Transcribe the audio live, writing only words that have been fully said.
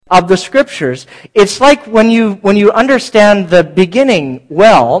of the Scriptures, it's like when you understand the beginning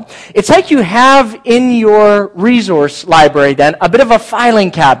well, it's like you have in your resource library then a bit of a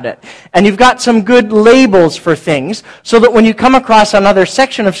filing cabinet. And you've got some good labels for things so that when you come across another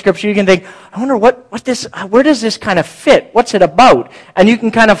section of Scripture, you can think, I wonder where does this kind of fit? What's it about? And you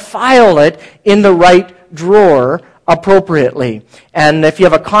can kind of file it in the right drawer appropriately. And if you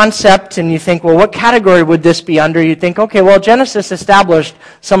have a concept and you think, well, what category would this be under? You think, okay, well, Genesis established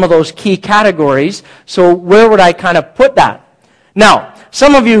some of those key categories, so where would I kind of put that? Now,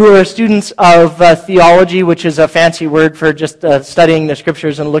 some of you who are students of theology, which is a fancy word for just studying the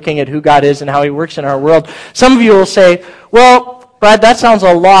Scriptures and looking at who God is and how He works in our world, some of you will say, well, Brad, that sounds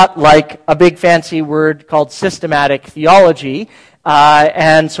a lot like a big fancy word called systematic theology.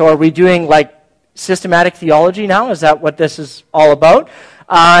 And so are we doing like systematic theology now? Is that what this is all about?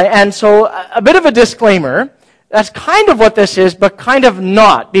 And so a bit of a disclaimer. That's kind of what this is, but kind of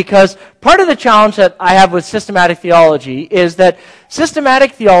not. Because part of the challenge that I have with systematic theology is that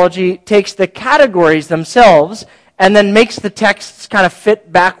systematic theology takes the categories themselves and then makes the texts kind of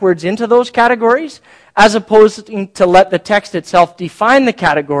fit backwards into those categories, as opposed to let the text itself define the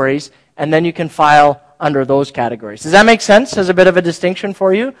categories, and then you can file under those categories. Does that make sense as a bit of a distinction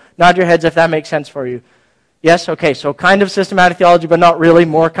for you? Nod your heads if that makes sense for you. Yes? Okay, so kind of systematic theology, but not really.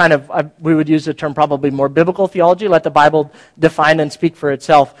 More kind of, we would use the term probably more biblical theology. Let the Bible define and speak for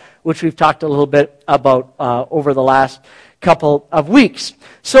itself, which we've talked a little bit about over the last couple of weeks.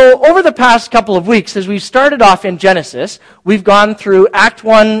 So over the past couple of weeks, as we've started off in Genesis, we've gone through Act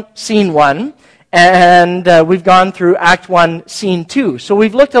 1, Scene 1, and we've gone through Act 1, Scene 2. So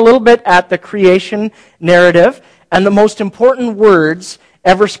we've looked a little bit at the creation narrative and the most important words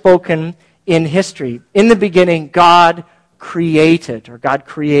ever spoken in history. In the beginning, God created, or God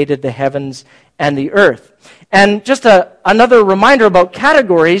created the heavens and the earth. And just another reminder about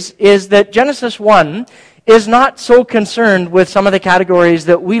categories is that Genesis 1 is not so concerned with some of the categories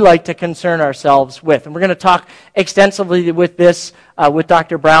that we like to concern ourselves with. And we're going to talk extensively with this with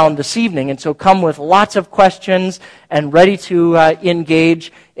Dr. Brown this evening. And so come with lots of questions and ready to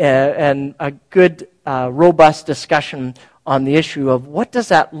engage and a good, robust discussion on the issue of what does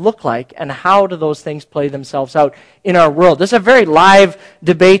that look like and how do those things play themselves out in our world. This is a very live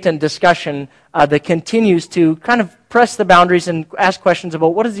debate and discussion that continues to kind of press the boundaries and ask questions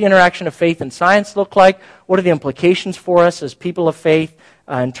about what does the interaction of faith and science look like, what are the implications for us as people of faith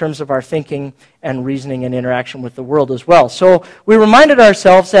in terms of our thinking and reasoning and interaction with the world as well. So we reminded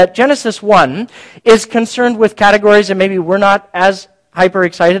ourselves that Genesis 1 is concerned with categories that maybe we're not as hyper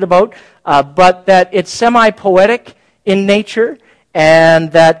excited about, but that it's semi-poetic in nature,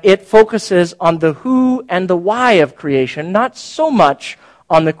 and that it focuses on the who and the why of creation, not so much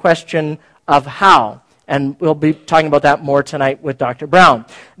on the question of how. And we'll be talking about that more tonight with Dr. Brown.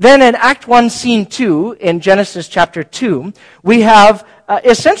 Then in Act 1, Scene 2, in Genesis chapter 2, we have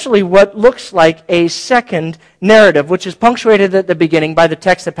essentially what looks like a second narrative, which is punctuated at the beginning by the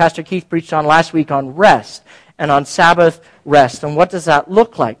text that Pastor Keith preached on last week on rest and on Sabbath rest. And what does that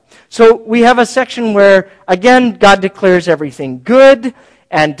look like? So we have a section where, again, God declares everything good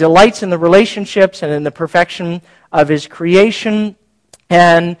and delights in the relationships and in the perfection of His creation.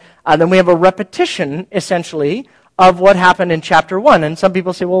 And then we have a repetition, essentially, of what happened in chapter 1. And some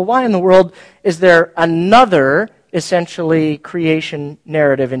people say, well, why in the world is there another, essentially, creation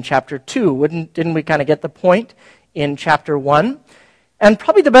narrative in chapter 2? Didn't we kind of get the point in chapter 1? And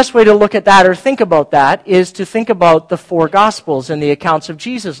probably the best way to look at that or think about that is to think about the four Gospels and the accounts of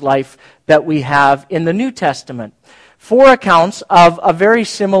Jesus' life that we have in the New Testament. Four accounts of a very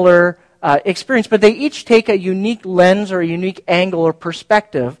similar experience, but they each take a unique lens or a unique angle or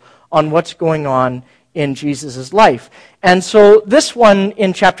perspective on what's going on in Jesus' life. And so this one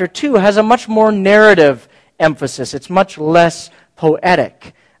in chapter 2 has a much more narrative emphasis. It's much less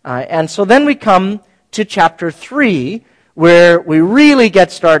poetic. And so then we come to chapter 3, where we really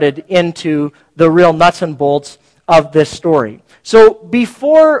get started into the real nuts and bolts of this story. So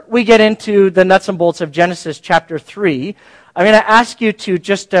before we get into the nuts and bolts of Genesis chapter 3, I'm going to ask you to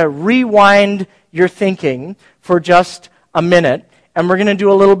just rewind your thinking for just a minute, and we're going to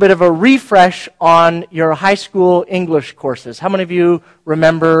do a little bit of a refresh on your high school English courses. How many of you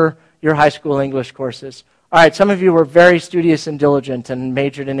remember your high school English courses? All right, some of you were very studious and diligent and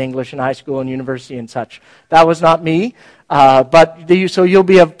majored in English in high school and university and such. That was not me, so you'll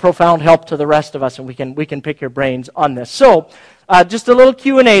be of profound help to the rest of us, and we can pick your brains on this. So, just a little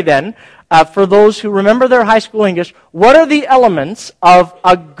Q&A then. For those who remember their high school English, what are the elements of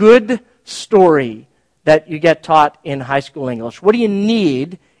a good story that you get taught in high school English? What do you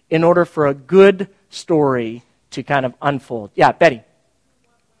need in order for a good story to kind of unfold? Yeah, Betty.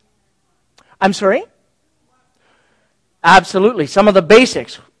 I'm sorry? Absolutely. Some of the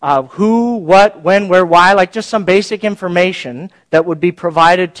basics. Who, what, when, where, why, like just some basic information that would be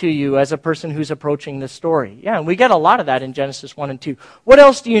provided to you as a person who's approaching this story. Yeah, and we get a lot of that in Genesis 1 and 2. What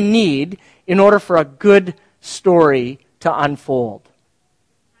else do you need in order for a good story to unfold?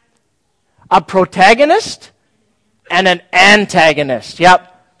 A protagonist and an antagonist.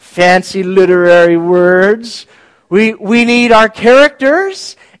 Yep, fancy literary words. We need our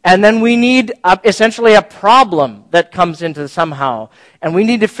characters, and then we need essentially a problem that comes into somehow. And we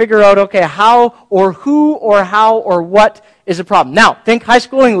need to figure out, okay, how or who or how or what is a problem. Now, think high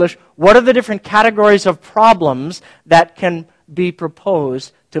school English. What are the different categories of problems that can be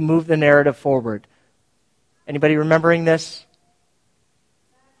proposed to move the narrative forward? Anybody remembering this?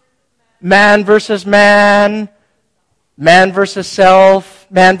 Man versus man. Man versus self.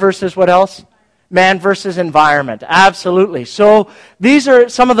 Man versus what else? Man versus environment. Absolutely. So these are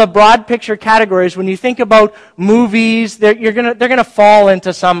some of the broad picture categories. When you think about movies, they're gonna fall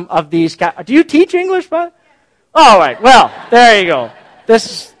into some of these. Do you teach English, bud? All right. Well, there you go.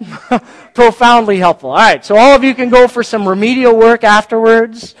 This is profoundly helpful. All right. So all of you can go for some remedial work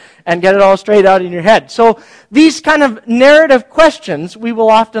afterwards and get it all straight out in your head. So these kind of narrative questions we will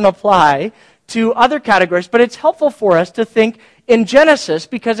often apply to other categories, but it's helpful for us to think in Genesis,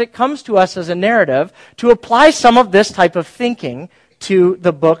 because it comes to us as a narrative, to apply some of this type of thinking to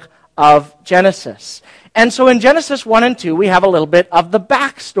the book of Genesis. And so in Genesis 1 and 2, we have a little bit of the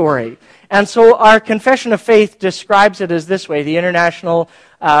backstory. And so our Confession of Faith describes it as this way. The International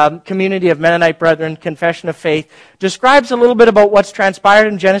Community of Mennonite Brethren Confession of Faith describes a little bit about what's transpired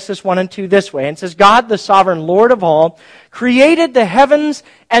in Genesis 1 and 2 this way. And it says, God, the sovereign Lord of all, created the heavens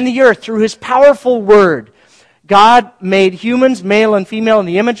and the earth through his powerful word. God made humans, male and female, in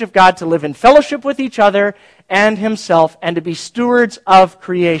the image of God to live in fellowship with each other and himself and to be stewards of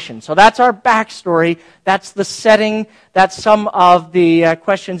creation. So that's our backstory. That's the setting. That's some of the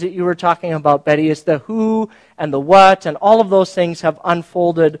questions that you were talking about, Betty, is the who and the what, and all of those things have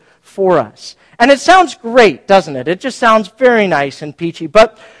unfolded for us. And it sounds great, doesn't it? It just sounds very nice and peachy.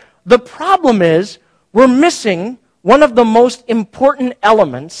 But the problem is we're missing one of the most important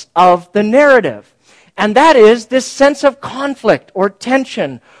elements of the narrative. And that is this sense of conflict or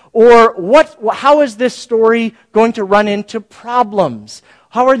tension, or how is this story going to run into problems?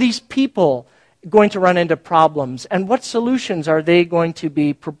 How are these people going to run into problems? And what solutions are they going to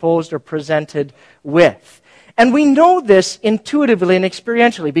be proposed or presented with? And we know this intuitively and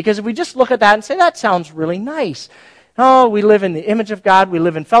experientially, because if we just look at that and say, that sounds really nice. Oh, we live in the image of God. We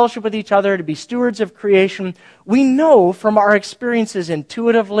live in fellowship with each other to be stewards of creation. We know from our experiences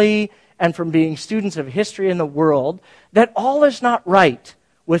intuitively and from being students of history in the world, that all is not right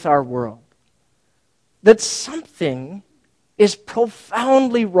with our world. That something is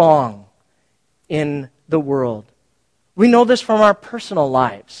profoundly wrong in the world. We know this from our personal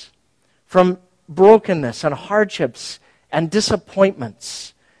lives, from brokenness and hardships and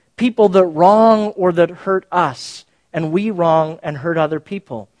disappointments, people that wrong or that hurt us, and we wrong and hurt other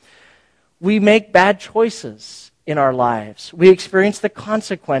people. We make bad choices in our lives. We experience the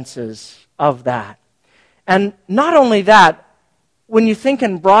consequences of that. And not only that, when you think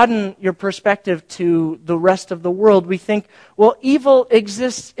and broaden your perspective to the rest of the world, we think, well, evil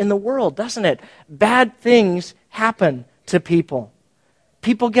exists in the world, doesn't it? Bad things happen to people.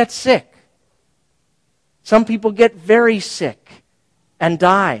 People get sick. Some people get very sick and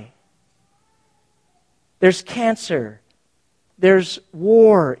die. There's cancer. There's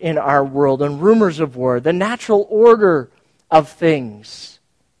war in our world and rumors of war. The natural order of things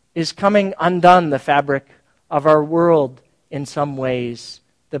is coming undone, the fabric of our world in some ways.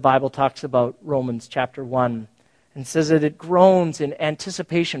 The Bible talks about Romans chapter 1 and says that it groans in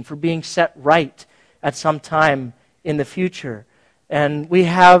anticipation for being set right at some time in the future. And we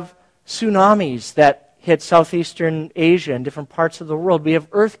have tsunamis that hit southeastern Asia and different parts of the world. We have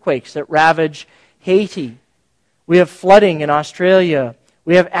earthquakes that ravage Haiti. We have flooding in Australia.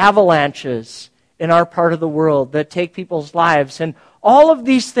 We have avalanches in our part of the world that take people's lives. And all of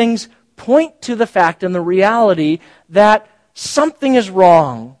these things point to the fact and the reality that something is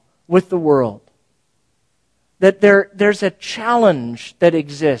wrong with the world. That there's a challenge that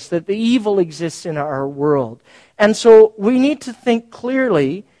exists, that the evil exists in our world. And so we need to think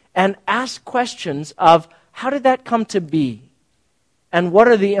clearly and ask questions of how did that come to be? And what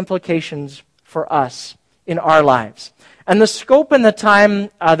are the implications for us in our lives? And the scope and the time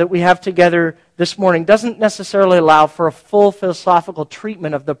that we have together this morning doesn't necessarily allow for a full philosophical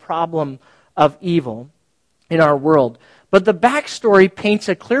treatment of the problem of evil in our world. But the backstory paints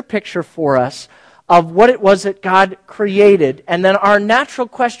a clear picture for us of what it was that God created. And then our natural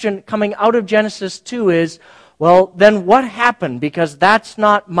question coming out of Genesis 2 is, well, then what happened? Because that's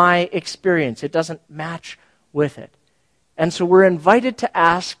not my experience. It doesn't match with it. And so we're invited to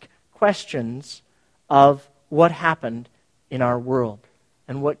ask questions of what happened in our world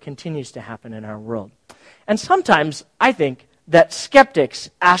and what continues to happen in our world. And sometimes I think that skeptics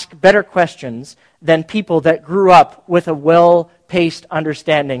ask better questions than people that grew up with a well-paced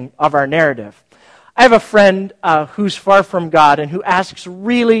understanding of our narrative. I have a friend who's far from God and who asks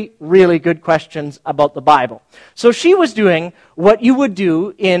really, really good questions about the Bible. So she was doing what you would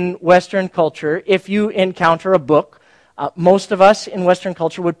do in Western culture if you encounter a book. Most of us in Western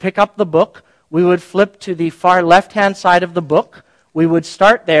culture would pick up the book. We would flip to the far left-hand side of the book. We would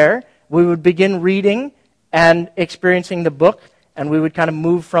start there. We would begin reading and experiencing the book, and we would kind of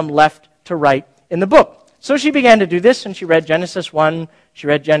move from left to right in the book. So she began to do this, and she read Genesis 1, she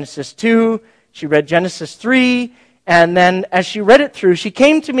read Genesis 2, she read Genesis 3, and then as she read it through, she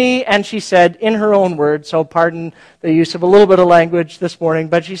came to me and she said, in her own words, so pardon the use of a little bit of language this morning,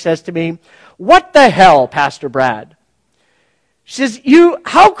 but she says to me, "What the hell, Pastor Brad?" She says,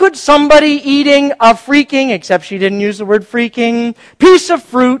 how could somebody eating a freaking, except she didn't use the word freaking, piece of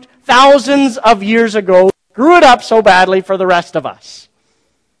fruit thousands of years ago screw it up so badly for the rest of us?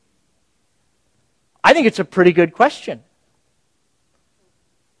 I think it's a pretty good question.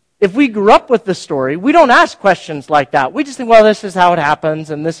 If we grew up with the story, we don't ask questions like that. We just think, well, this is how it happens,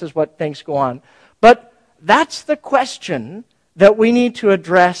 and this is what things go on. But that's the question that we need to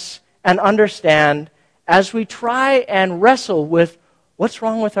address and understand as we try and wrestle with what's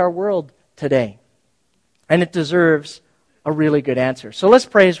wrong with our world today. And it deserves a really good answer. So let's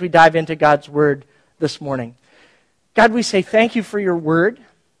pray as we dive into God's Word this morning. God, we say thank you for your Word.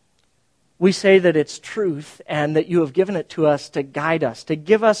 We say that it's truth and that you have given it to us to guide us, to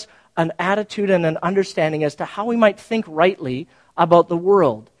give us an attitude and an understanding as to how we might think rightly about the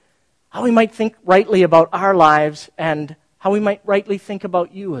world, how we might think rightly about our lives, and how we might rightly think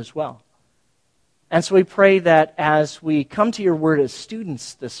about you as well. And so we pray that as we come to your word as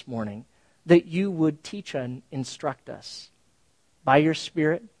students this morning, that you would teach and instruct us by your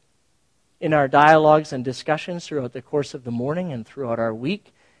Spirit in our dialogues and discussions throughout the course of the morning and throughout our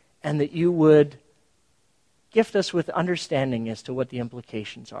week, and that you would gift us with understanding as to what the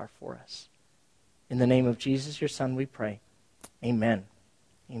implications are for us. In the name of Jesus, your Son, we pray. Amen.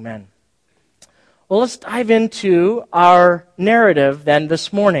 Amen. Well, let's dive into our narrative then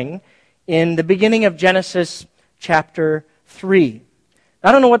this morning in the beginning of Genesis chapter 3.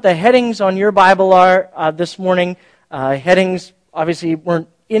 I don't know what the headings on your Bible are this morning. Headings obviously weren't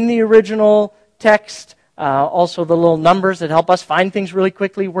in the original text. Also, the little numbers that help us find things really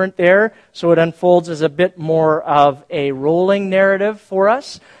quickly weren't there, so it unfolds as a bit more of a rolling narrative for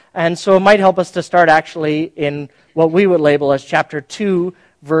us. And so it might help us to start actually in what we would label as chapter 2,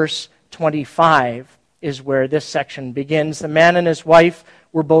 verse 25, is where this section begins. The man and his wife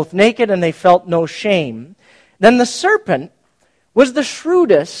were both naked, and they felt no shame. Then the serpent was the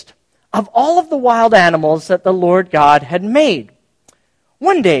shrewdest of all of the wild animals that the Lord God had made.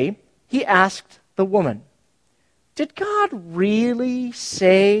 One day, he asked the woman, "Did God really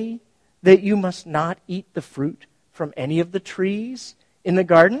say that you must not eat the fruit from any of the trees in the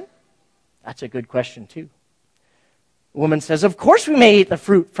garden?" That's a good question, too. The woman says, "Of course we may eat the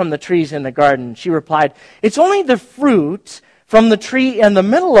fruit from the trees in the garden." She replied, "It's only the fruit from the tree in the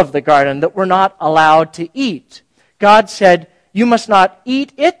middle of the garden that we're not allowed to eat. God said, 'You must not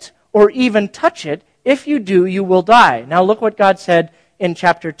eat it or even touch it. If you do, you will die.'" Now look what God said in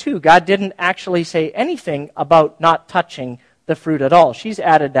chapter 2. God didn't actually say anything about not touching the fruit at all. She's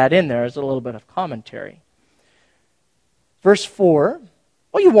added that in there as a little bit of commentary. Verse 4,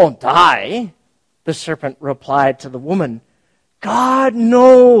 "Well, you won't die," the serpent replied to the woman. "God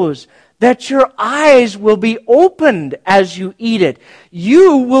knows that your eyes will be opened as you eat it.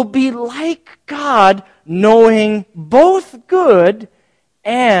 You will be like God, knowing both good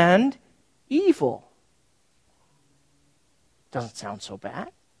and evil." Doesn't sound so bad.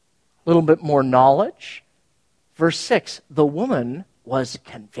 A little bit more knowledge. Verse 6, the woman was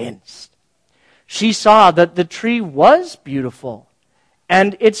convinced. She saw that the tree was beautiful,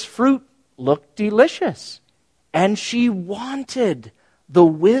 and its fruit looked delicious, and she wanted the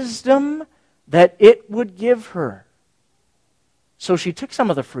wisdom that it would give her. So she took some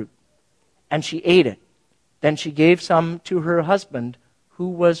of the fruit, and she ate it. Then she gave some to her husband, who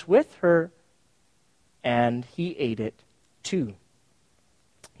was with her, and he ate it too.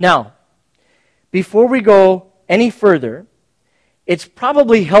 Now, before we go any further, it's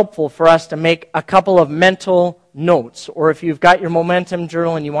probably helpful for us to make a couple of mental notes, or if you've got your momentum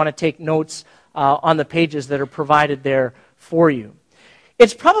journal and you want to take notes, on the pages that are provided there for you.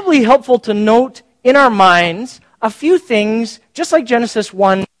 It's probably helpful to note in our minds a few things, just like Genesis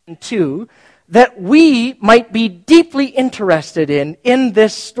 1 and 2, that we might be deeply interested in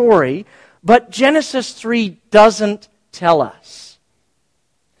this story, but Genesis 3 doesn't tell us.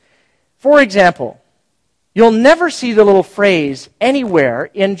 For example, you'll never see the little phrase anywhere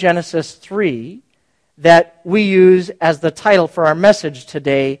in Genesis 3 that we use as the title for our message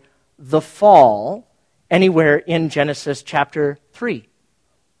today, the fall, anywhere in Genesis chapter 3.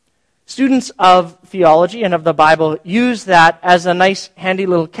 Students of theology and of the Bible use that as a nice, handy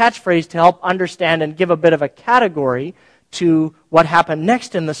little catchphrase to help understand and give a bit of a category to what happened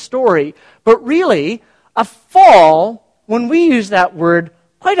next in the story. But really, a fall, when we use that word,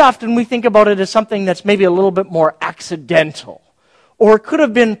 quite often we think about it as something that's maybe a little bit more accidental, or could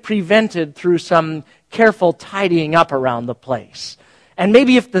have been prevented through some careful tidying up around the place. And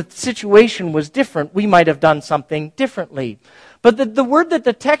maybe if the situation was different, we might have done something differently. But the word that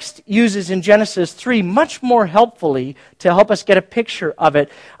the text uses in Genesis 3 much more helpfully to help us get a picture of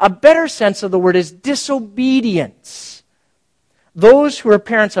it, a better sense of the word is disobedience. Those who are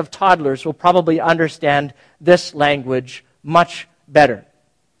parents of toddlers will probably understand this language much better.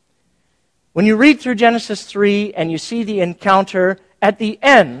 When you read through Genesis 3 and you see the encounter at the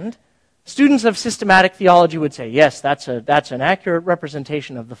end, students of systematic theology would say, yes, that's an accurate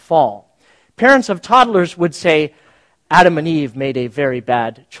representation of the fall. Parents of toddlers would say, Adam and Eve made a very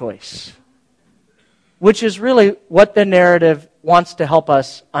bad choice, which is really what the narrative wants to help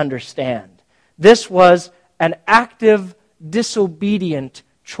us understand. This was an active, disobedient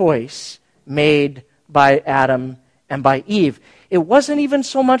choice made by Adam and by Eve. It wasn't even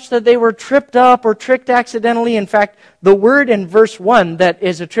so much that they were tripped up or tricked accidentally. In fact, the word in verse 1 that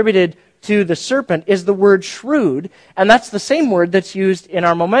is attributed to the serpent is the word shrewd, and that's the same word that's used in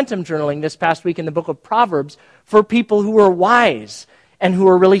our momentum journaling this past week in the book of Proverbs for people who are wise and who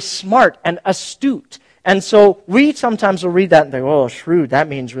are really smart and astute. And so we sometimes will read that and think, oh, shrewd, that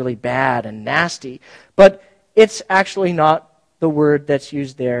means really bad and nasty. But it's actually not the word that's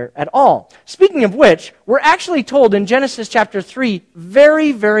used there at all. Speaking of which, we're actually told in Genesis chapter 3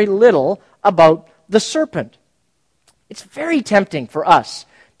 very, very little about the serpent. It's very tempting for us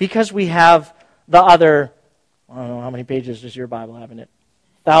because we have the other, I don't know, how many pages does your Bible have in it?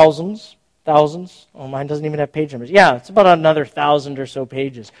 Thousands? Oh, mine doesn't even have page numbers. Yeah, it's about another 1,000 or so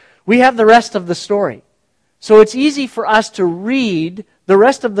pages. We have the rest of the story. So it's easy for us to read the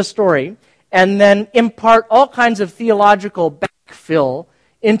rest of the story and then impart all kinds of theological backfill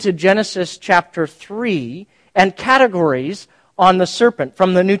into Genesis chapter 3 and categories on the serpent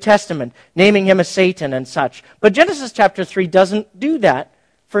from the New Testament, naming him as Satan and such. But Genesis chapter 3 doesn't do that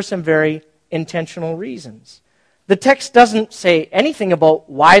for some very intentional reasons. The text doesn't say anything about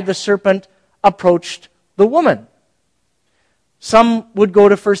why the serpent approached the woman. Some would go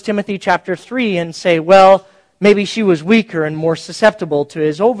to 1 Timothy chapter 3 and say, well, maybe she was weaker and more susceptible to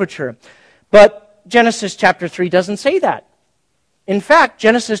his overture. But Genesis chapter 3 doesn't say that. In fact,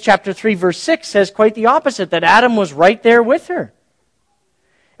 Genesis chapter 3 verse 6 says quite the opposite, that Adam was right there with her.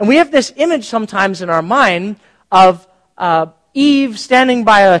 And we have this image sometimes in our mind of Eve standing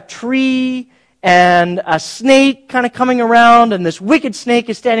by a tree and a snake kind of coming around, and this wicked snake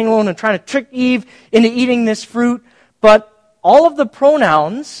is standing alone and trying to trick Eve into eating this fruit. But all of the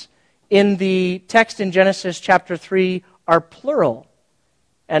pronouns in the text in Genesis chapter 3 are plural.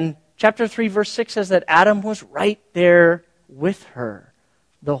 And chapter 3 verse 6 says that Adam was right there with her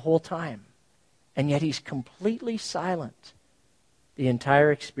the whole time. And yet he's completely silent the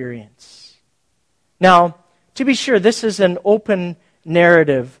entire experience. Now, to be sure, this is an open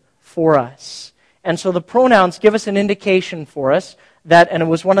narrative for us. And so the pronouns give us an indication for us that, and it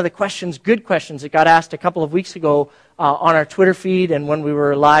was one of the questions, good questions, that got asked a couple of weeks ago on our Twitter feed and when we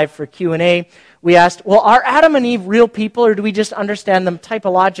were live for Q&A. We asked, well, are Adam and Eve real people, or do we just understand them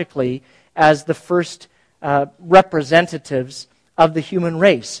typologically as the first representatives of the human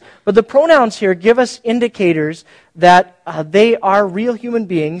race? But the pronouns here give us indicators that they are real human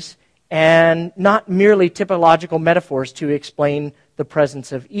beings and not merely typological metaphors to explain the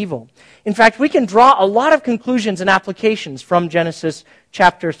presence of evil. In fact, we can draw a lot of conclusions and applications from Genesis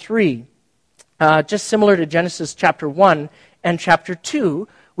chapter 3, just similar to Genesis chapter 1 and chapter 2.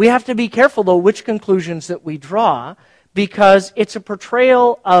 We have to be careful, though, which conclusions that we draw, because it's a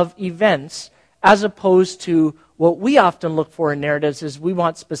portrayal of events as opposed to what we often look for in narratives is we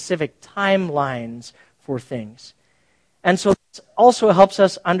want specific timelines for things. And so this also helps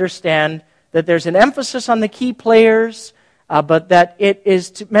us understand that there's an emphasis on the key players, but that it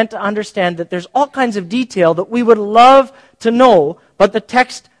is meant to understand that there's all kinds of detail that we would love to know, but the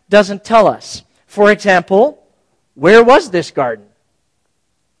text doesn't tell us. For example, where was this garden?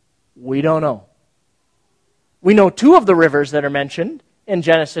 We don't know. We know 2 of the rivers that are mentioned in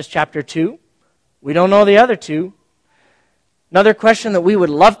Genesis chapter 2. We don't know the other 2. Another question that we would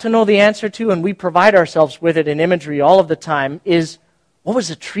love to know the answer to, and we provide ourselves with it in imagery all of the time, is what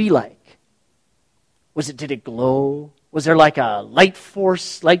was a tree like? Did it glow? Was there like a light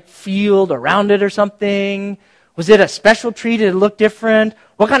force, light field around it or something? Was it a special tree? Did it look different?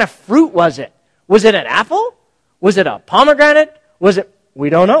 What kind of fruit was it? Was it an apple? Was it a pomegranate? We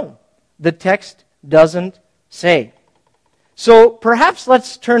don't know. The text doesn't say. So perhaps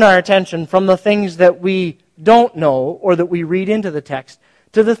let's turn our attention from the things that we don't know or that we read into the text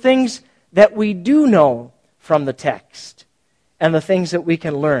to the things that we do know from the text and the things that we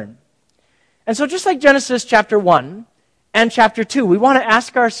can learn. And so just like Genesis chapter 1 and chapter 2, we want to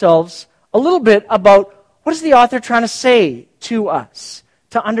ask ourselves a little bit about what is the author trying to say to us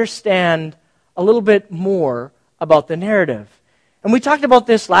to understand a little bit more about the narrative. And we talked about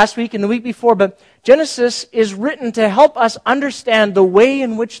this last week and the week before, but Genesis is written to help us understand the way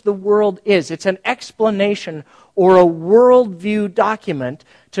in which the world is. It's an explanation or a worldview document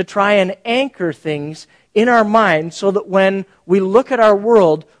to try and anchor things in our mind so that when we look at our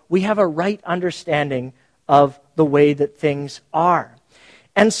world, we have a right understanding of the way that things are.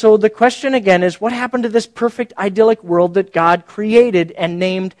 And so the question again is, what happened to this perfect, idyllic world that God created and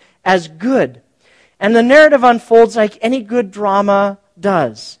named as good? And the narrative unfolds like any good drama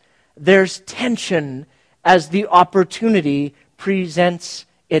does. There's tension as the opportunity presents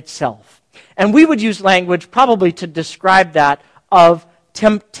itself. And we would use language probably to describe that of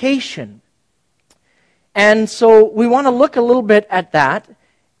temptation. And so we want to look a little bit at that.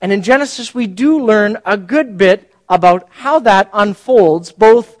 And in Genesis, we do learn a good bit about how that unfolds,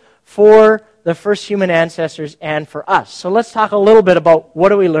 both for the first human ancestors and for us. So let's talk a little bit about what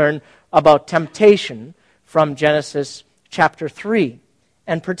do we learn about temptation from Genesis chapter 3,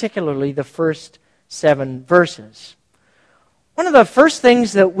 and particularly the first 7 verses. One of the first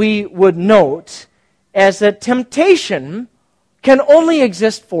things that we would note is that temptation can only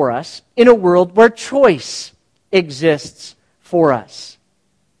exist for us in a world where choice exists for us.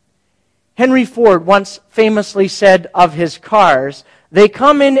 Henry Ford once famously said of his cars, "They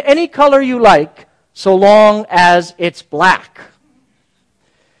come in any color you like, so long as it's black."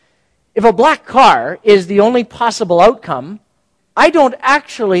 If a black car is the only possible outcome, I don't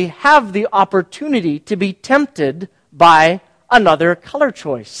actually have the opportunity to be tempted by another color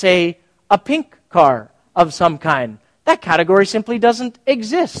choice, say a pink car of some kind. That category simply doesn't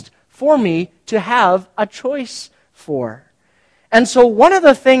exist for me to have a choice for. And so one of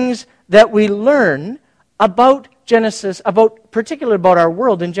the things that we learn about Genesis, particularly about our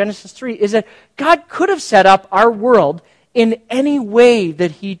world in Genesis 3, is that God could have set up our world in any way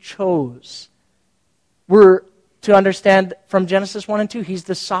that He chose. We're to understand from Genesis 1 and 2, He's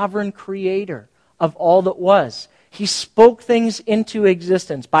the sovereign creator of all that was. He spoke things into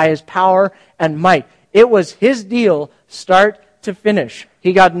existence by His power and might. It was His deal, start to finish.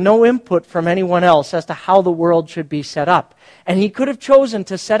 He got no input from anyone else as to how the world should be set up. And He could have chosen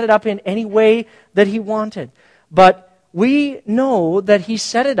to set it up in any way that He wanted. But we know that He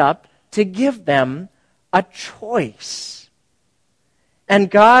set it up to give them a choice. And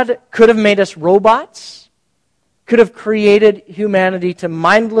God could have made us robots, could have created humanity to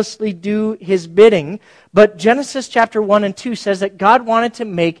mindlessly do His bidding, but Genesis chapter 1 and 2 says that God wanted to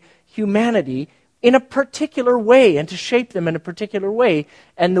make humanity in a particular way and to shape them in a particular way.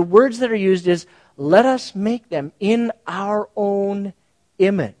 And the words that are used is, let us make them in our own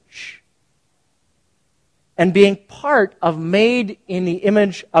image. And being part of made in the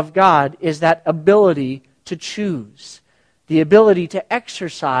image of God is that ability to choose, the ability to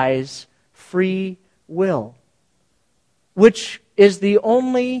exercise free will, which is the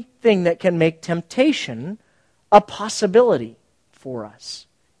only thing that can make temptation a possibility for us.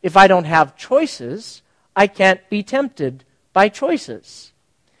 If I don't have choices, I can't be tempted by choices.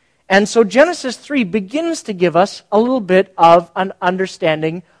 And so Genesis 3 begins to give us a little bit of an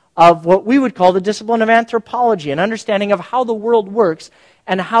understanding of what we would call the discipline of anthropology, an understanding of how the world works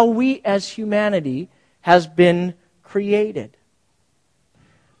and how we as humanity has been created.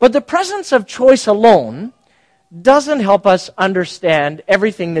 But the presence of choice alone doesn't help us understand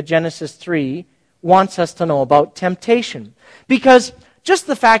everything that Genesis 3 wants us to know about temptation. Because just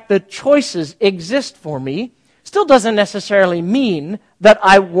the fact that choices exist for me still doesn't necessarily mean that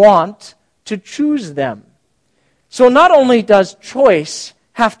I want to choose them. So not only does choice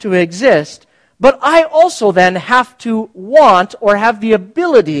have to exist, but I also then have to want or have the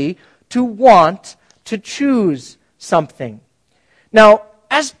ability to want to choose something. Now,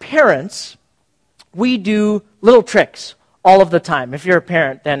 as parents, we do little tricks all of the time. If you're a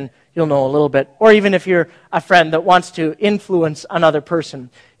parent, then you'll know a little bit. Or even if you're a friend that wants to influence another person,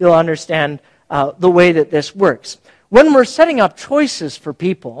 you'll understand the way that this works. When we're setting up choices for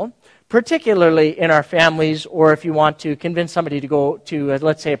people, particularly in our families, or if you want to convince somebody to go to,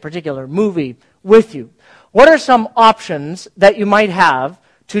 let's say, a particular movie with you, what are some options that you might have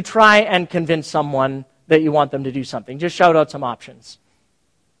to try and convince someone that you want them to do something? Just shout out some options.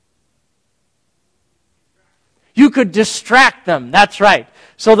 You could distract them, that's right,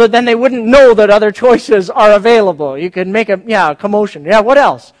 so that then they wouldn't know that other choices are available. You could make a commotion. Yeah, what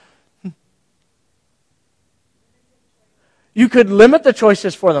else? You could limit the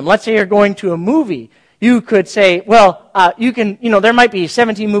choices for them. Let's say you're going to a movie. You could say, well, there might be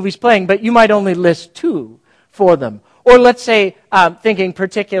 17 movies playing, but you might only list 2 for them. Or let's say, thinking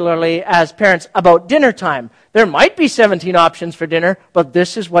particularly as parents about dinner time, there might be 17 options for dinner, but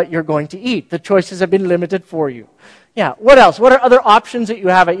this is what you're going to eat. The choices have been limited for you. Yeah, what else? What are other options that you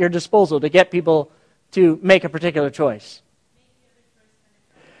have at your disposal to get people to make a particular choice?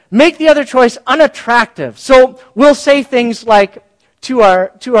 Make the other choice unattractive. So we'll say things like to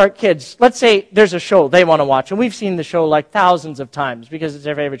our kids, let's say there's a show they want to watch, and we've seen the show like thousands of times because it's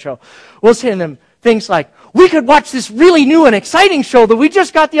their favorite show. We'll say to them things like, we could watch this really new and exciting show that we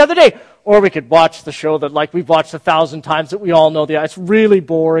just got the other day. Or we could watch the show that like we've watched 1,000 times that we all know. It's a really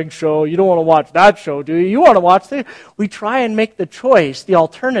boring show. You don't want to watch that show, do you? You want to watch the... We try and make the choice, the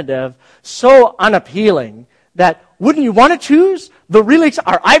alternative, so unappealing that wouldn't you want to choose the really...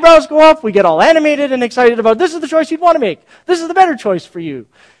 Our eyebrows go up. We get all animated and excited about this is the choice you'd want to make. This is the better choice for you.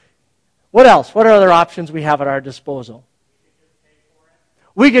 What else? What are other options we have at our disposal?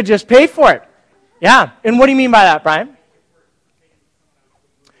 We could just pay for it. Yeah. And what do you mean by that, Brian?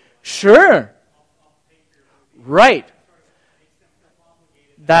 Sure. Right.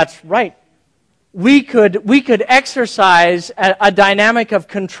 That's right. We could exercise a dynamic of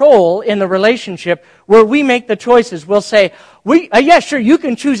control in the relationship where we make the choices. We'll say, yeah, sure, you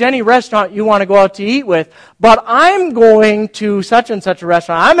can choose any restaurant you want to go out to eat with, but I'm going to such and such a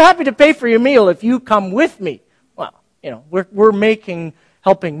restaurant. I'm happy to pay for your meal if you come with me. Well, we're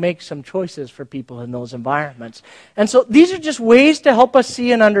helping make some choices for people in those environments. And so these are just ways to help us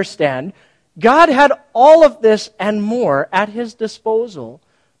see and understand God had all of this and more at His disposal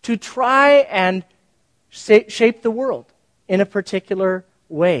to try and shape the world in a particular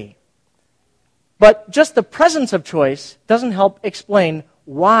way. But just the presence of choice doesn't help explain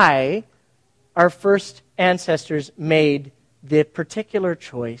why our first ancestors made the particular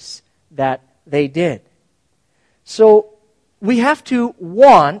choice that they did. So we have to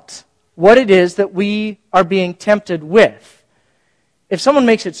want what it is that we are being tempted with. If someone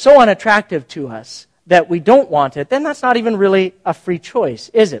makes it so unattractive to us that we don't want it, then that's not even really a free choice,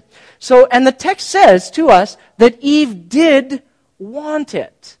 is it? So, and the text says to us that Eve did want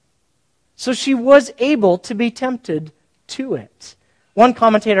it. So she was able to be tempted to it. One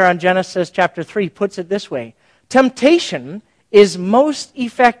commentator on Genesis chapter 3 puts it this way: temptation is most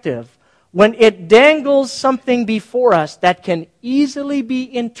effective when it dangles something before us that can easily be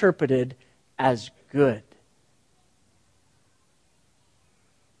interpreted as good.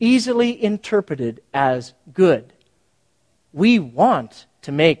 Easily interpreted as good. We want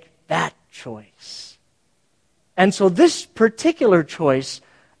to make that choice. And so this particular choice,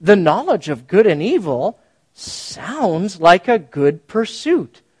 the knowledge of good and evil, sounds like a good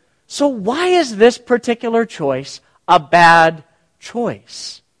pursuit. So why is this particular choice a bad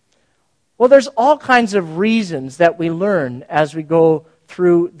choice? Well, there's all kinds of reasons that we learn as we go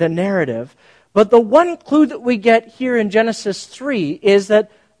through the narrative. But the one clue that we get here in Genesis 3 is that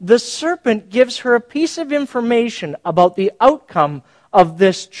the serpent gives her a piece of information about the outcome of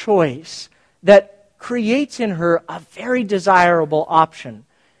this choice that creates in her a very desirable option.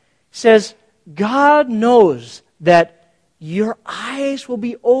 It says, God knows that your eyes will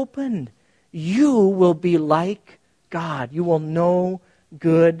be opened. You will be like God. You will know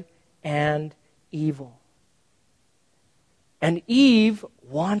good and evil. And Eve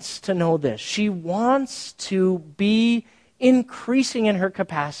wants to know this. She wants to be increasing in her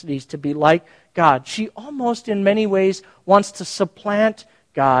capacities to be like God. She almost in many ways wants to supplant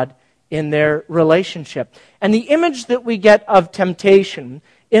God in their relationship. And the image that we get of temptation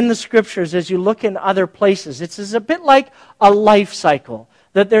in the Scriptures as you look in other places, it's a bit like a life cycle,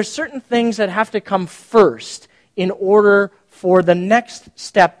 that there's certain things that have to come first in order for the next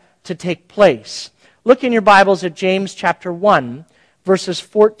step to take place. Look in your Bibles at James chapter 1, verses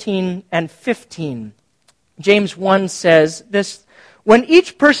 14 and 15. James 1 says this: when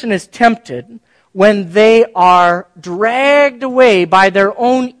each person is tempted, when they are dragged away by their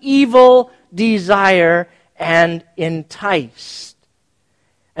own evil desire and enticed.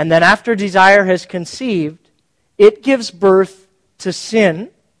 And then after desire has conceived, it gives birth to sin,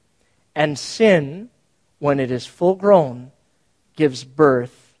 and sin, when it is full grown, gives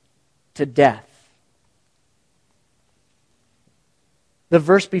birth to death. The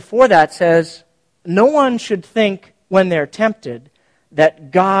verse before that says, no one should think when they're tempted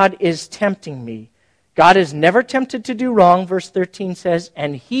that God is tempting me. God is never tempted to do wrong, verse 13 says,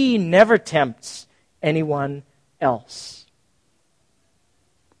 and He never tempts anyone else.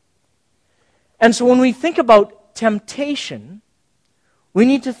 And so when we think about temptation, we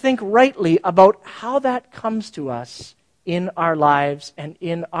need to think rightly about how that comes to us in our lives and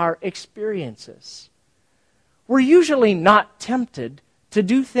in our experiences. We're usually not tempted to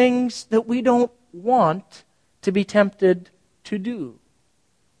do things that we don't want to be tempted to do.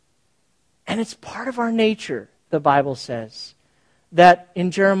 And it's part of our nature, the Bible says. That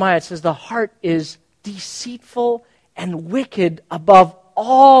in Jeremiah it says the heart is deceitful and wicked above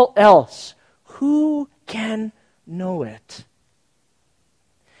all else. Who can know it?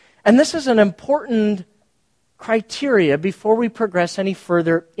 And this is an important criteria before we progress any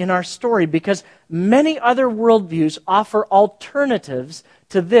further in our story, because many other worldviews offer alternatives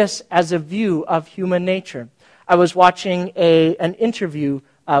to this as a view of human nature. I was watching an interview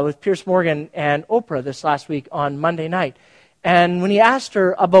with Piers Morgan and Oprah this last week on Monday night. And when he asked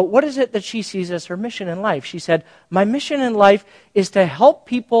her about what is it that she sees as her mission in life, she said, my mission in life is to help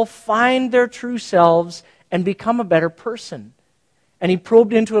people find their true selves and become a better person. And he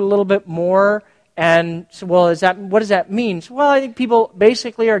probed into it a little bit more and said, well, what does that mean? So, well, I think people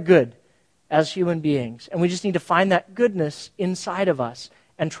basically are good as human beings. And we just need to find that goodness inside of us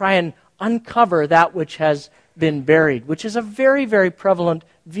and try and uncover that which has been buried, which is a very, very prevalent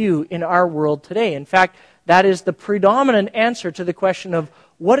view in our world today. In fact, that is the predominant answer to the question of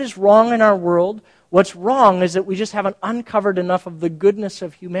what is wrong in our world. What's wrong is that we just haven't uncovered enough of the goodness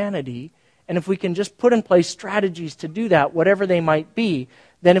of humanity. And if we can just put in place strategies to do that, whatever they might be,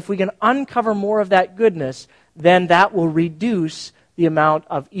 then if we can uncover more of that goodness, then that will reduce the amount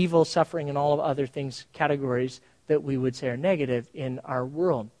of evil, suffering, and all of other things, categories that we would say are negative in our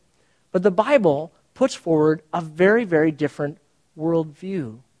world. But the Bible puts forward a very, very different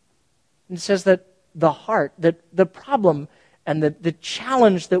worldview. And it says that the heart, that the problem and the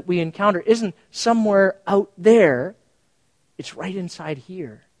challenge that we encounter isn't somewhere out there. It's right inside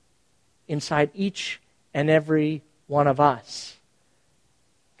here, inside each and every one of us.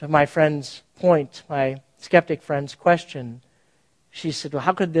 To my friend's point, my skeptic friend's question, she said, well,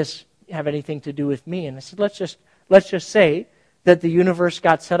 how could this have anything to do with me? And I said, let's just say that the universe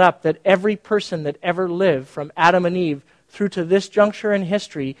got set up, that every person that ever lived from Adam and Eve through to this juncture in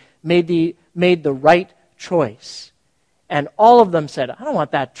history made the right choice. And all of them said, I don't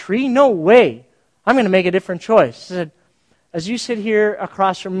want that tree. No way. I'm going to make a different choice. I said, as you sit here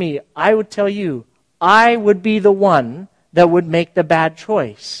across from me, I would tell you, I would be the one that would make the bad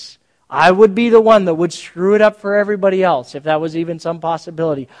choice. I would be the one that would screw it up for everybody else, if that was even some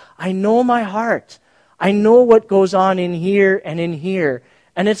possibility. I know my heart. I know what goes on in here and in here.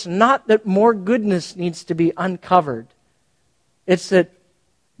 And it's not that more goodness needs to be uncovered. It's that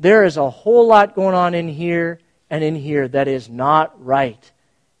there is a whole lot going on in here and in here that is not right.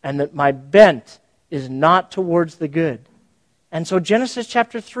 And that my bent is not towards the good. And so Genesis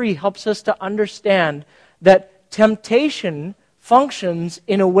chapter 3 helps us to understand that temptation functions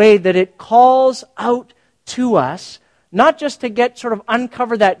in a way that it calls out to us, not just to get sort of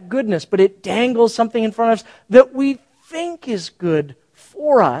uncover that goodness, but it dangles something in front of us that we think is good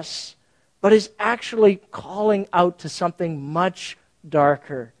for us, but is actually calling out to something much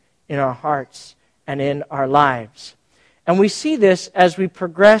darker in our hearts and in our lives. And we see this as we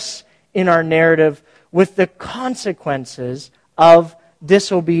progress in our narrative with the consequences of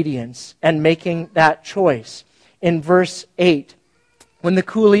disobedience and making that choice. In verse 8, when the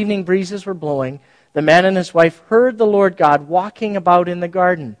cool evening breezes were blowing, the man and his wife heard the Lord God walking about in the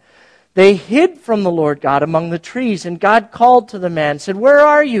garden. They hid from the Lord God among the trees, and God called to the man, said, "Where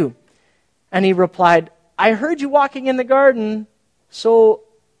are you?" And he replied, "I heard you walking in the garden, so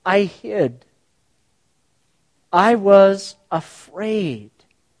I hid. I was afraid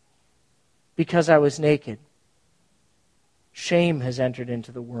because I was naked. Shame has entered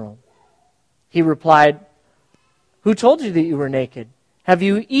into the world." He replied, "Who told you that you were naked? Have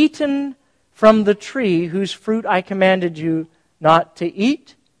you eaten from the tree whose fruit I commanded you not to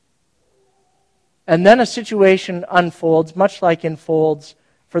eat?" And then a situation unfolds, much like unfolds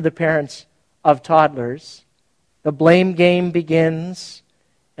for the parents of toddlers. The blame game begins,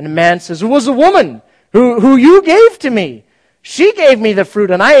 and a man says, "It was a woman who you gave to me. She gave me the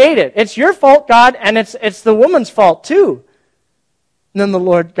fruit and I ate it. It's your fault, God, and it's the woman's fault too. And then the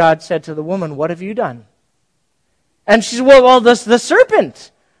Lord God said to the woman, what have you done? And she said, well, the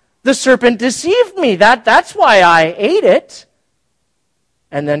serpent. The serpent deceived me. That's why I ate it.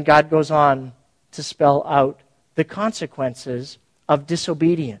 And then God goes on to spell out the consequences of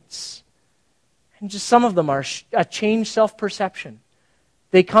disobedience. And just some of them are a changed self-perception.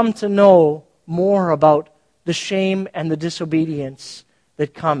 They come to know more about the shame and the disobedience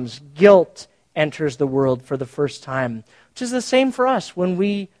that comes. Guilt enters the world for the first time, which is the same for us. When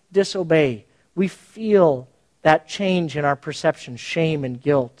we disobey, we feel that change in our perception, shame and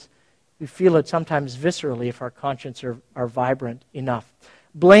guilt. We feel it sometimes viscerally if our consciences are vibrant enough.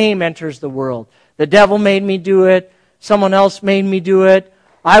 Blame enters the world. The devil made me do it. Someone else made me do it.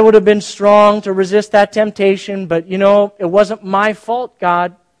 I would have been strong to resist that temptation, but it wasn't my fault,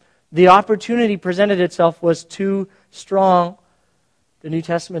 God. The opportunity presented itself was too strong. The New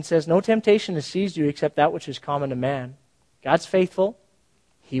Testament says, no temptation has seized you except that which is common to man. God's faithful.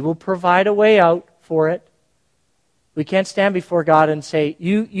 He will provide a way out for it. We can't stand before God and say,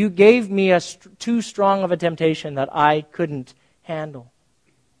 you gave me too strong of a temptation that I couldn't handle.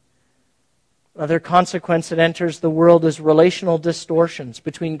 Another consequence that enters the world is relational distortions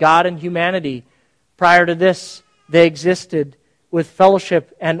between God and humanity. Prior to this, they existed with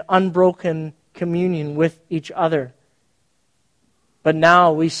fellowship and unbroken communion with each other. But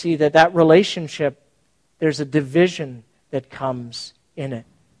now we see that relationship, there's a division that comes in it.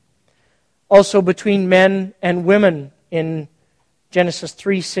 Also between men and women in Genesis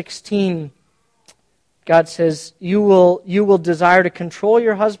 3:16, God says, you will desire to control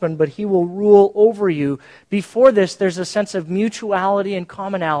your husband, but he will rule over you. Before this, there's a sense of mutuality and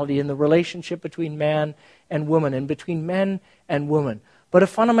commonality in the relationship between man and woman, and between men and women. But a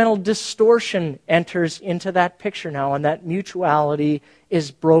fundamental distortion enters into that picture now, and that mutuality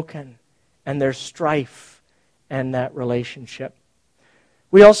is broken, and there's strife in that relationship.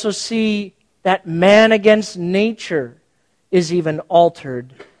 We also see that man against nature is even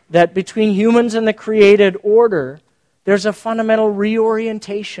altered. That between humans and the created order, there's a fundamental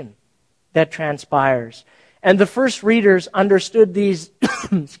reorientation that transpires. And the first readers understood these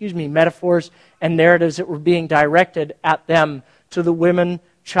metaphors and narratives that were being directed at them, to the women,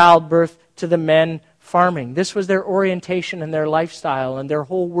 childbirth, to the men, farming. This was their orientation and their lifestyle, and their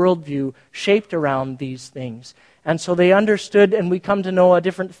whole worldview shaped around these things. And so they understood, and we come to know a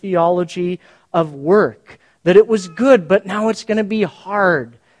different theology of work, that it was good, but now it's going to be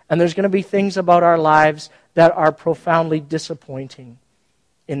hard. And there's going to be things about our lives that are profoundly disappointing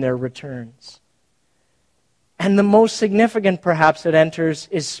in their returns. And the most significant, perhaps, that enters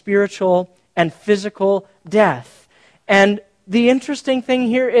is spiritual and physical death. And the interesting thing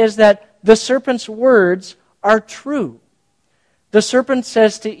here is that the serpent's words are true. The serpent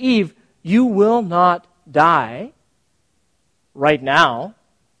says to Eve, you will not die right now.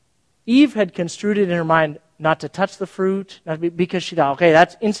 Eve had construed it in her mind not to touch the fruit, because she thought, okay,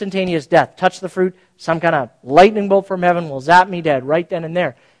 that's instantaneous death. Touch the fruit, some kind of lightning bolt from heaven will zap me dead right then and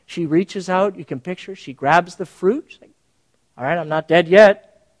there. She reaches out, you can picture, she grabs the fruit. She's like, all right, I'm not dead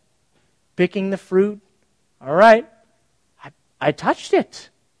yet. Picking the fruit. All right, I touched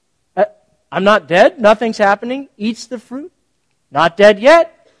it. I'm not dead, nothing's happening. Eats the fruit. Not dead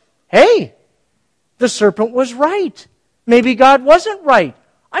yet. Hey, the serpent was right. Maybe God wasn't right.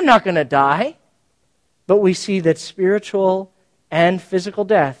 I'm not going to die. But we see that spiritual and physical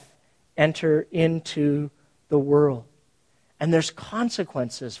death enter into the world. And there's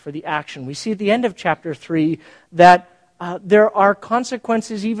consequences for the action. We see at the end of chapter 3 that there are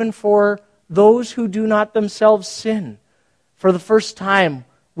consequences even for those who do not themselves sin. For the first time,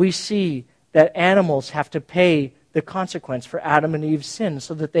 we see that animals have to pay the consequence for Adam and Eve's sin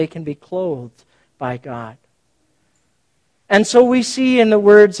so that they can be clothed by God. And so we see in the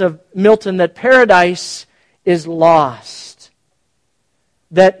words of Milton that paradise is lost.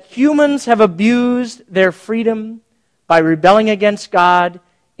 That humans have abused their freedom by rebelling against God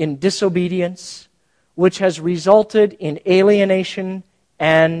in disobedience, which has resulted in alienation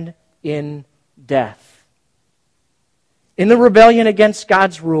and in death. In the rebellion against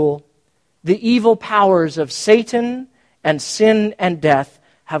God's rule, the evil powers of Satan and sin and death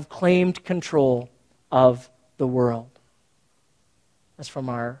have claimed control of the world. That's from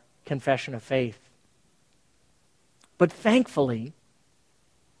our confession of faith. But thankfully,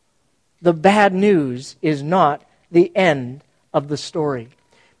 the bad news is not the end of the story.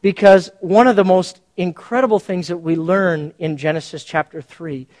 Because one of the most incredible things that we learn in Genesis chapter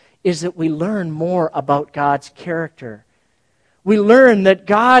 3 is that we learn more about God's character. We learn that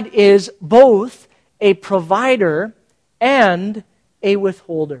God is both a provider and a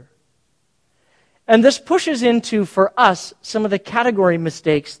withholder. And this pushes into, for us, some of the category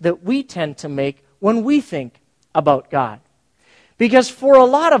mistakes that we tend to make when we think about God. Because for a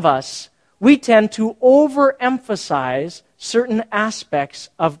lot of us, we tend to overemphasize certain aspects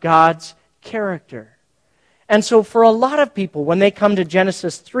of God's character. And so for a lot of people, when they come to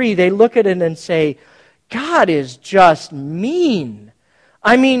Genesis 3, they look at it and say, God is just mean.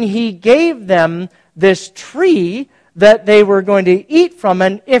 I mean, He gave them this tree that they were going to eat from,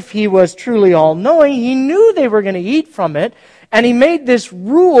 and if He was truly all-knowing, He knew they were going to eat from it, and He made this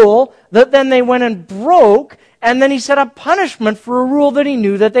rule that then they went and broke, and then He set up punishment for a rule that He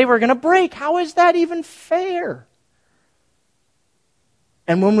knew that they were going to break. How is that even fair?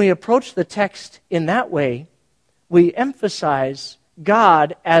 And when we approach the text in that way, we emphasize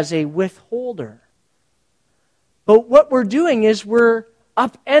God as a withholder. But what we're doing is we're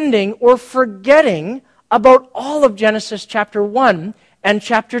upending or forgetting about all of Genesis chapter 1 and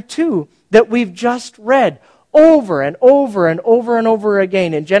chapter 2 that we've just read over and over and over and over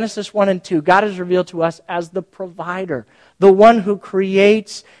again. In Genesis 1 and 2, God is revealed to us as the provider, the one who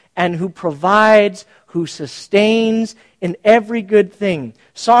creates and who provides, who sustains in every good thing.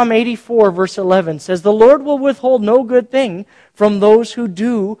 Psalm 84 verse 11 says, "The Lord will withhold no good thing from those who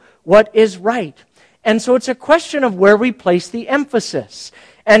do what is right." And so it's a question of where we place the emphasis.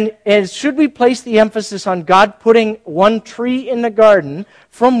 And should we place the emphasis on God putting one tree in the garden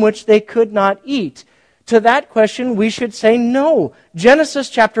from which they could not eat? To that question, we should say no.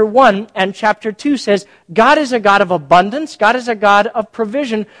 Genesis chapter 1 and chapter 2 says God is a God of abundance. God is a God of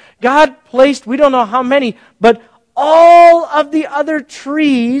provision. God placed, we don't know how many, but all of the other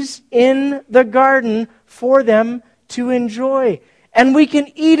trees in the garden for them to enjoy. And we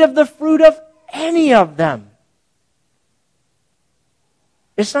can eat of the fruit of any of them.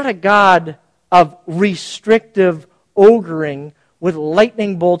 It's not a God of restrictive ogering with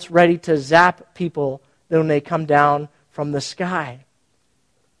lightning bolts ready to zap people when they come down from the sky.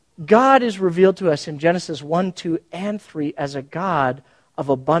 God is revealed to us in Genesis 1, 2, and 3 as a God of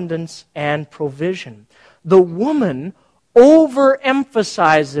abundance and provision. The woman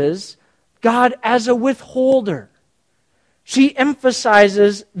overemphasizes God as a withholder. She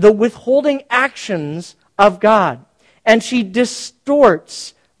emphasizes the withholding actions of God. And she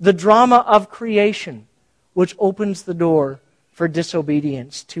distorts the drama of creation, which opens the door for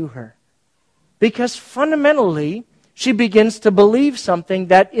disobedience to her. Because fundamentally, she begins to believe something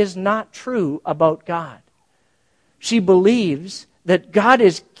that is not true about God. She believes that God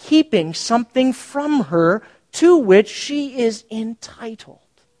is keeping something from her to which she is entitled.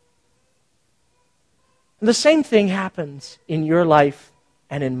 The same thing happens in your life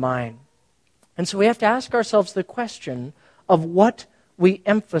and in mine. And so we have to ask ourselves the question of what we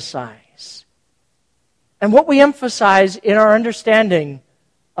emphasize. And what we emphasize in our understanding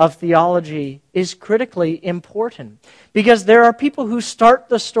of theology is critically important. Because there are people who start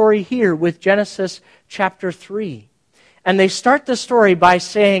the story here with Genesis chapter 3. And they start the story by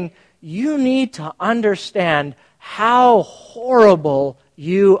saying, you need to understand how horrible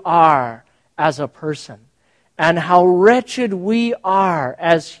you are as a person. And how wretched we are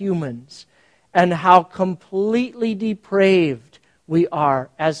as humans. And how completely depraved we are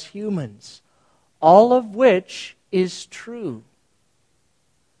as humans. All of which is true.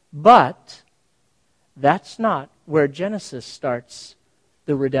 But that's not where Genesis starts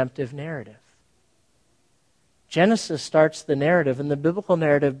the redemptive narrative. Genesis starts the narrative, and the biblical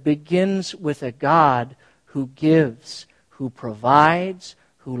narrative begins with a God who gives, who provides,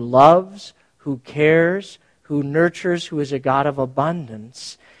 who loves, who cares, who nurtures, who is a God of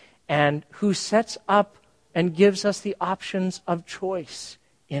abundance, and who sets up and gives us the options of choice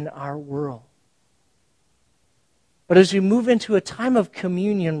in our world. But as we move into a time of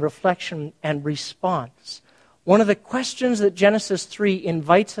communion, reflection, and response, one of the questions that Genesis 3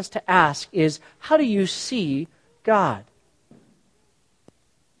 invites us to ask is, how do you see God?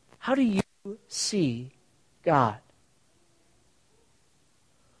 How do you see God?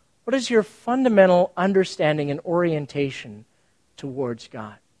 What is your fundamental understanding and orientation towards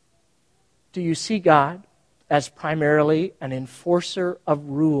God? Do you see God as primarily an enforcer of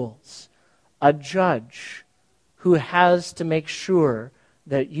rules, a judge who has to make sure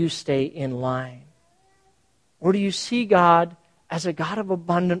that you stay in line? Or do you see God as a God of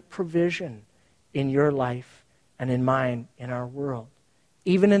abundant provision in your life and in mine, in our world,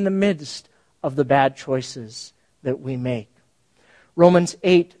 even in the midst of the bad choices that we make? Romans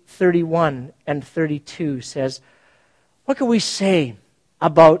 8:31 and 32 says, what can we say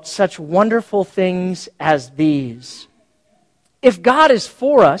about such wonderful things as these? If God is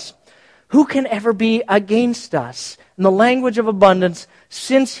for us, Who can ever be against us? In the language of abundance,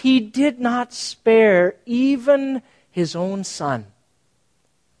 since he did not spare even his own Son,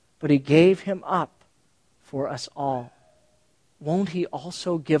 but he gave him up for us all, won't he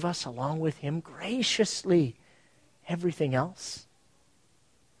also give us along with him graciously everything else?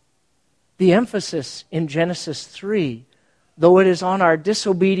 The emphasis in Genesis 3, though it is on our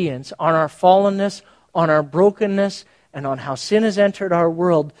disobedience, on our fallenness, on our brokenness, and on how sin has entered our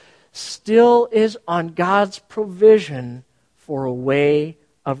world, still is on God's provision for a way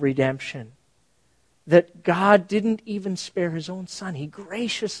of redemption. That God didn't even spare his own Son. He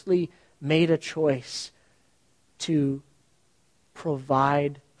graciously made a choice to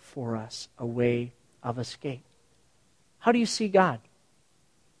provide for us a way of escape. How do you see God?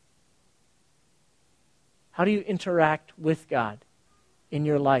 How do you interact with God in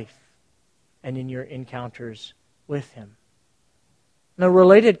your life and in your encounters with him? And a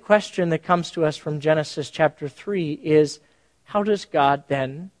related question that comes to us from Genesis chapter 3 is, how does God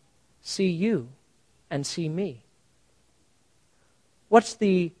then see you and see me? What's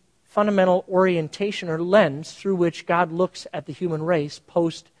the fundamental orientation or lens through which God looks at the human race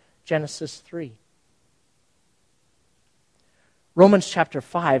post-Genesis 3? Romans chapter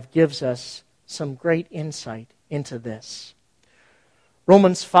 5 gives us some great insight into this.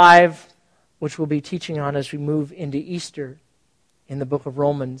 Romans 5, which we'll be teaching on as we move into Easter in the book of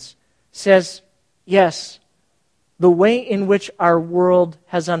Romans, says, yes, the way in which our world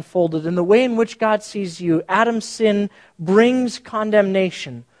has unfolded and the way in which God sees you, Adam's sin brings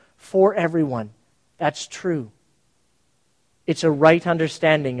condemnation for everyone. That's true. It's a right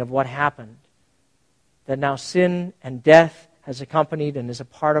understanding of what happened. That now sin and death has accompanied and is a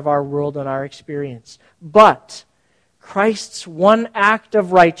part of our world and our experience. But Christ's one act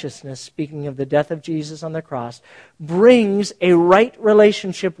of righteousness, speaking of the death of Jesus on the cross, brings a right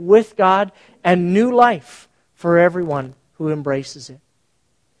relationship with God and new life for everyone who embraces it.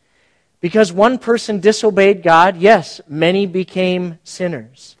 Because one person disobeyed God, yes, many became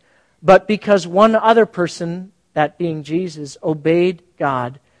sinners. But because one other person, that being Jesus, obeyed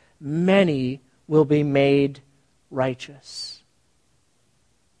God, many will be made righteous.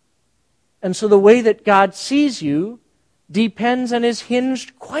 And so the way that God sees you depends and is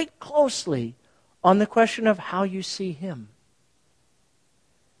hinged quite closely on the question of how you see him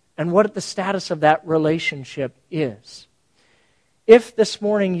and what the status of that relationship is. If this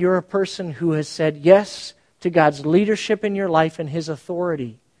morning you're a person who has said yes to God's leadership in your life and his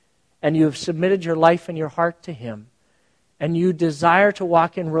authority, and you have submitted your life and your heart to him, and you desire to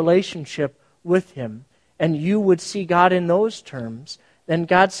walk in relationship with him, and you would see God in those terms, then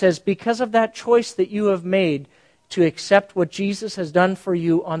God says, because of that choice that you have made to accept what Jesus has done for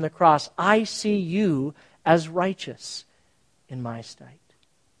you on the cross, I see you as righteous in my sight.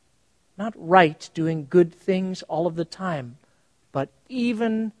 Not right, doing good things all of the time, but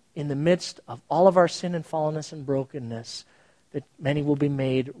even in the midst of all of our sin and fallenness and brokenness, that many will be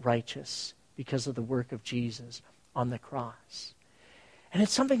made righteous because of the work of Jesus on the cross. And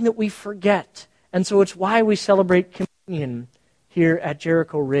it's something that we forget. And so it's why we celebrate communion here at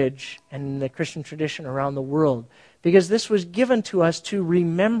Jericho Ridge and in the Christian tradition around the world. Because this was given to us to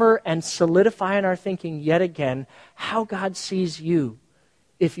remember and solidify in our thinking yet again how God sees you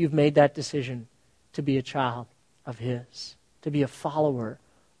if you've made that decision to be a child of his, to be a follower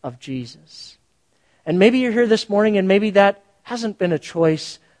of Jesus. And maybe you're here this morning and maybe that hasn't been a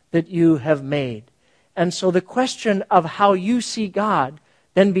choice that you have made. And so the question of how you see God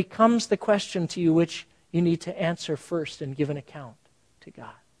then becomes the question to you which you need to answer first and give an account to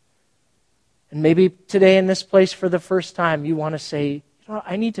God. And maybe today in this place for the first time you want to say, you know,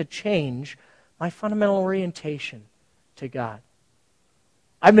 I need to change my fundamental orientation to God.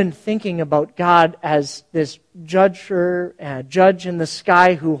 I've been thinking about God as this judge in the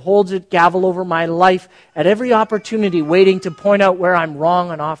sky who holds it gavel over my life at every opportunity, waiting to point out where I'm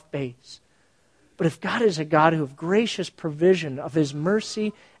wrong and off base. But if God is a God who of gracious provision of his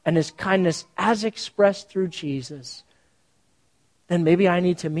mercy and his kindness as expressed through Jesus, then maybe I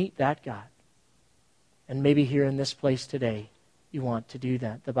need to meet that God. And maybe here in this place today, you want to do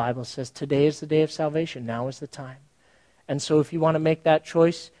that. The Bible says today is the day of salvation. Now is the time. And so if you want to make that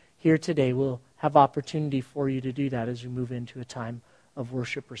choice here today, we'll have opportunity for you to do that as we move into a time of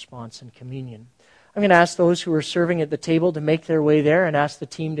worship, response, and communion. I'm going to ask those who are serving at the table to make their way there and ask the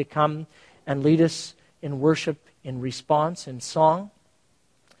team to come and lead us in worship, in response, in song.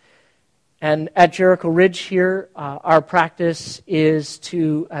 And at Jericho Ridge here, our practice is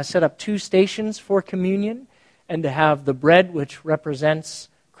to set up 2 stations for communion and to have the bread, which represents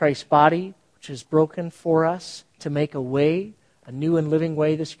Christ's body, which is broken for us to make a way a new and living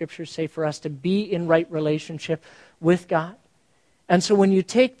way, the Scriptures say, for us to be in right relationship with God. And so when you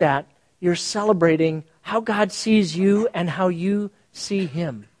take that, you're celebrating how God sees you and how you see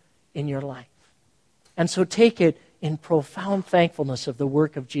Him in your life. And so take it in profound thankfulness of the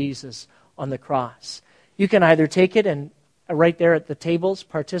work of Jesus on the cross. You can either take it and right there at the tables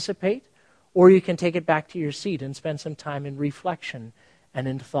participate, or you can take it back to your seat and spend some time in reflection and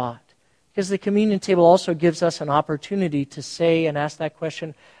in thought. Because the communion table also gives us an opportunity to say and ask that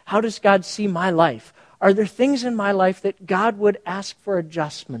question, how does God see my life? Are there things in my life that God would ask for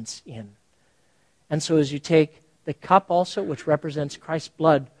adjustments in? And so as you take the cup also, which represents Christ's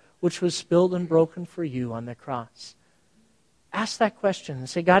blood, which was spilled and broken for you on the cross, ask that question and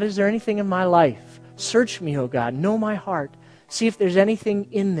say, God, is there anything in my life? Search me, O God. Know my heart. See if there's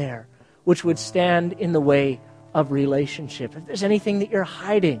anything in there which would stand in the way of relationship. If there's anything that you're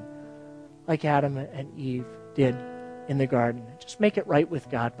hiding, like Adam and Eve did in the garden, just make it right with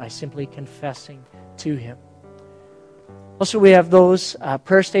God by simply confessing to Him. Also, we have those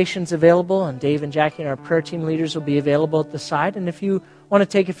prayer stations available, and Dave and Jackie and our prayer team leaders will be available at the side. And if you want to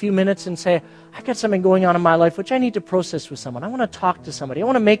take a few minutes and say, I've got something going on in my life which I need to process with someone. I want to talk to somebody. I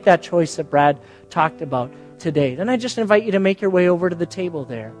want to make that choice that Brad talked about today. Then I just invite you to make your way over to the table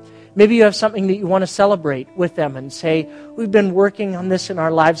there. Maybe you have something that you want to celebrate with them and say, we've been working on this in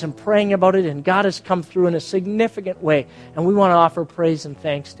our lives and praying about it, and God has come through in a significant way, and we want to offer praise and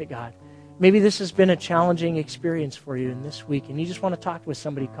thanks to God. Maybe this has been a challenging experience for you in this week, and you just want to talk with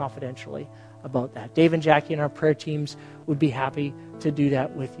somebody confidentially about that. Dave and Jackie and our prayer teams would be happy to do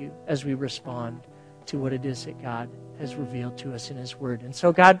that with you as we respond to what it is that God has revealed to us in His Word. And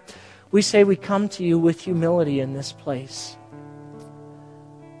so, God, we say we come to you with humility in this place.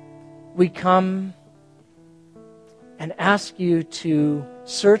 We come and ask you to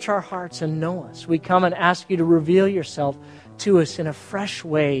search our hearts and know us. We come and ask you to reveal yourself to us in a fresh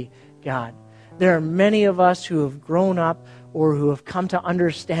way, God. There are many of us who have grown up or who have come to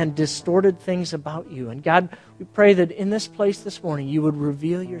understand distorted things about you. And God, we pray that in this place this morning, you would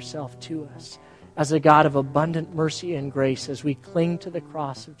reveal yourself to us as a God of abundant mercy and grace as we cling to the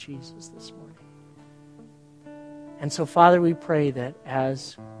cross of Jesus this morning. And so, Father, we pray that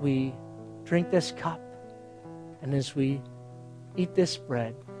as we drink this cup and as we eat this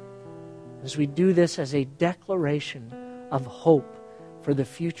bread, as we do this as a declaration of hope for the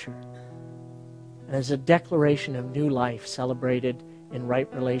future, and as a declaration of new life celebrated in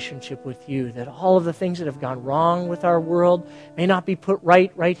right relationship with you, that all of the things that have gone wrong with our world may not be put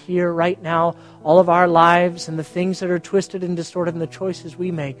right here, right now, all of our lives and the things that are twisted and distorted and the choices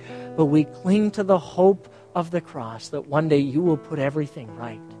we make, but we cling to the hope of the cross, that one day you will put everything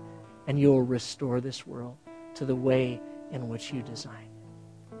right and you will restore this world to the way in which you designed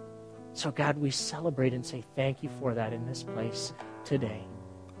it. So God, we celebrate and say thank you for that in this place today.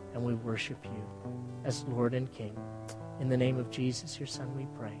 And we worship you as Lord and King. In the name of Jesus, your Son, we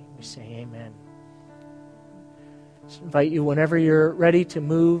pray. We say amen. Just invite you whenever you're ready to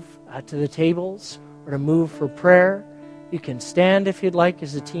move to the tables or to move for prayer. You can stand if you'd like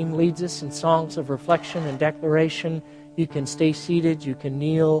as the team leads us in songs of reflection and declaration. You can stay seated. You can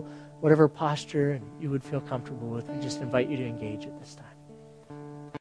kneel, whatever posture you would feel comfortable with. We just invite you to engage at this time.